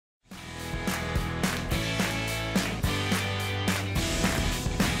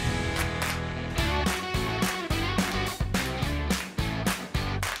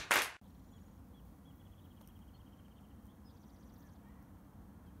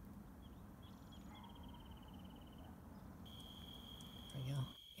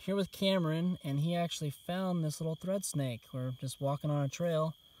here with Cameron, and he actually found this little thread snake. We're just walking on a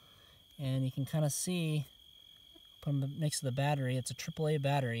trail, and you can kind of see, put him next to the battery, it's a AAA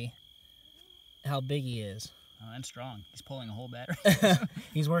battery, how big he is. Oh, and strong. He's pulling a whole battery.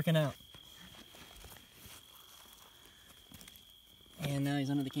 He's working out. And now he's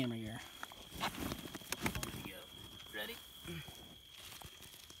under the camera gear. There we go. Ready?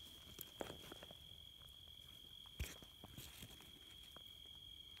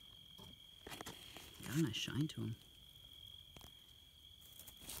 Got a nice shine to him.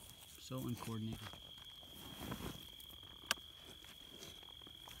 So uncoordinated.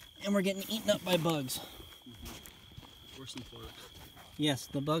 And we're getting eaten up by bugs. Worse than Florida. Yes,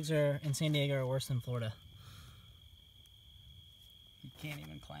 the bugs are in San Diego are worse than Florida. You can't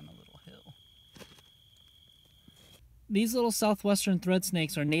even climb a little hill. These little Southwestern thread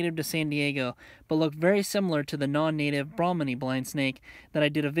snakes are native to San Diego, but look very similar to the non-native Brahminy blind snake that I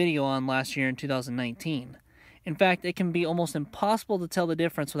did a video on last year in 2019. In fact, it can be almost impossible to tell the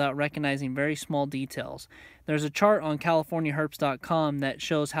difference without recognizing very small details. There's a chart on CaliforniaHerps.com that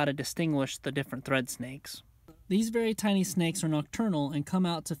shows how to distinguish the different thread snakes. These very tiny snakes are nocturnal and come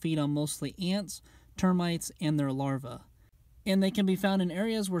out to feed on mostly ants, termites, and their larvae. And they can be found in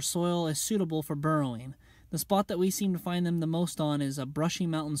areas where soil is suitable for burrowing. The spot that we seem to find them the most on is a brushy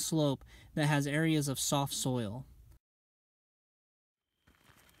mountain slope that has areas of soft soil.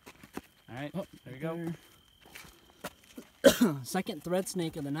 Alright, there you go. Second thread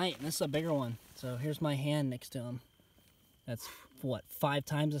snake of the night, and this is a bigger one. So here's my hand next to him. That's, what, 5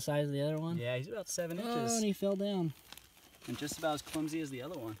 times the size of the other one? Yeah, he's about 7 inches. Oh, and he fell down. And just about as clumsy as the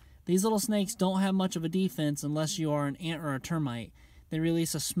other one. These little snakes don't have much of a defense unless you are an ant or a termite. They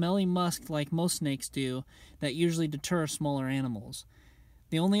release a smelly musk like most snakes do that usually deter smaller animals.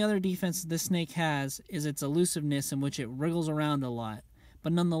 The only other defense this snake has is its elusiveness, in which it wriggles around a lot,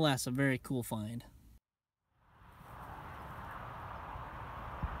 but nonetheless a very cool find.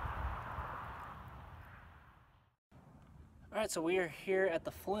 Alright, so we are here at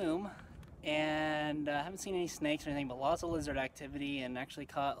the flume, and I haven't seen any snakes or anything, but lots of lizard activity, and actually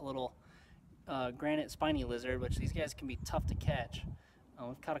caught a little granite spiny lizard, which these guys can be tough to catch.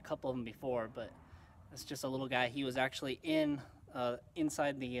 We've caught a couple of them before, but it's just a little guy. He was actually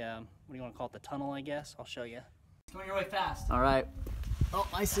inside the, what do you want to call it, the tunnel, I guess? I'll show you. It's going your way fast. Alright. Oh,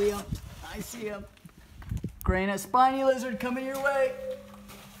 I see him. I see him. Granite spiny lizard coming your way.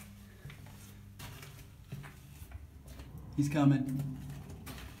 He's coming.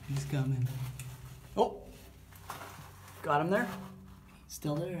 He's coming. Oh! Got him there?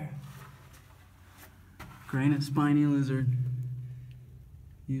 Still there. Granite spiny lizard.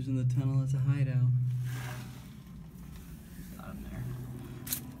 Using the tunnel as a hideout. Got him there.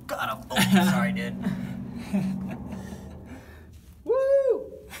 Got him! Oh, sorry, dude.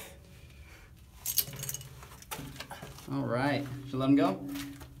 Woo! Alright. Should I let him go?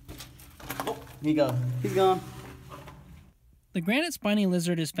 Oh, he goes. He's gone. The granite spiny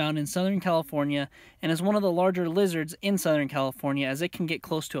lizard is found in Southern California and is one of the larger lizards in Southern California, as it can get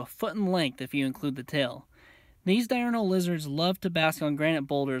close to a foot in length if you include the tail. These diurnal lizards love to bask on granite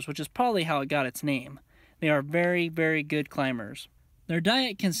boulders, which is probably how it got its name. They are very, very good climbers. Their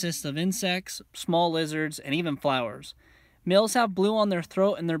diet consists of insects, small lizards, and even flowers. Males have blue on their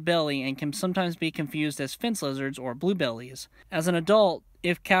throat and their belly and can sometimes be confused as fence lizards or bluebellies. As an adult,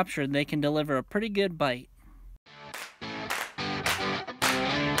 if captured, they can deliver a pretty good bite.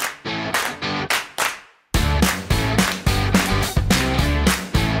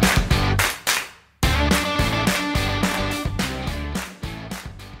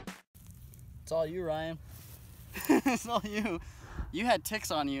 It's all you, Ryan. It's all you. You had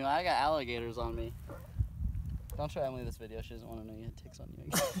ticks on you. I got alligators on me. Don't show Emily this video. She doesn't want to know you had ticks on you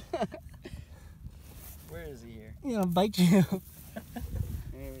again. Where is he here? He's gonna bite you.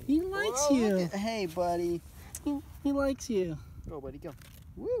 He likes you. Hey, buddy. He likes you. Go, buddy, go.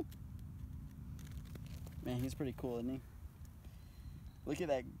 Woo! Man, he's pretty cool, isn't he? Look at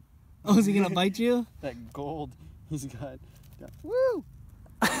that. Oh, is he gonna bite you? That gold he's got. Woo!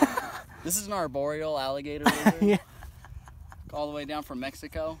 This is an arboreal alligator lizard. Yeah. All the way down from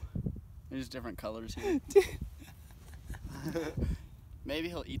Mexico. There's different colors here. Maybe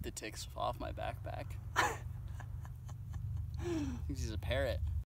he'll eat the ticks off my backpack. Thinks he's a parrot.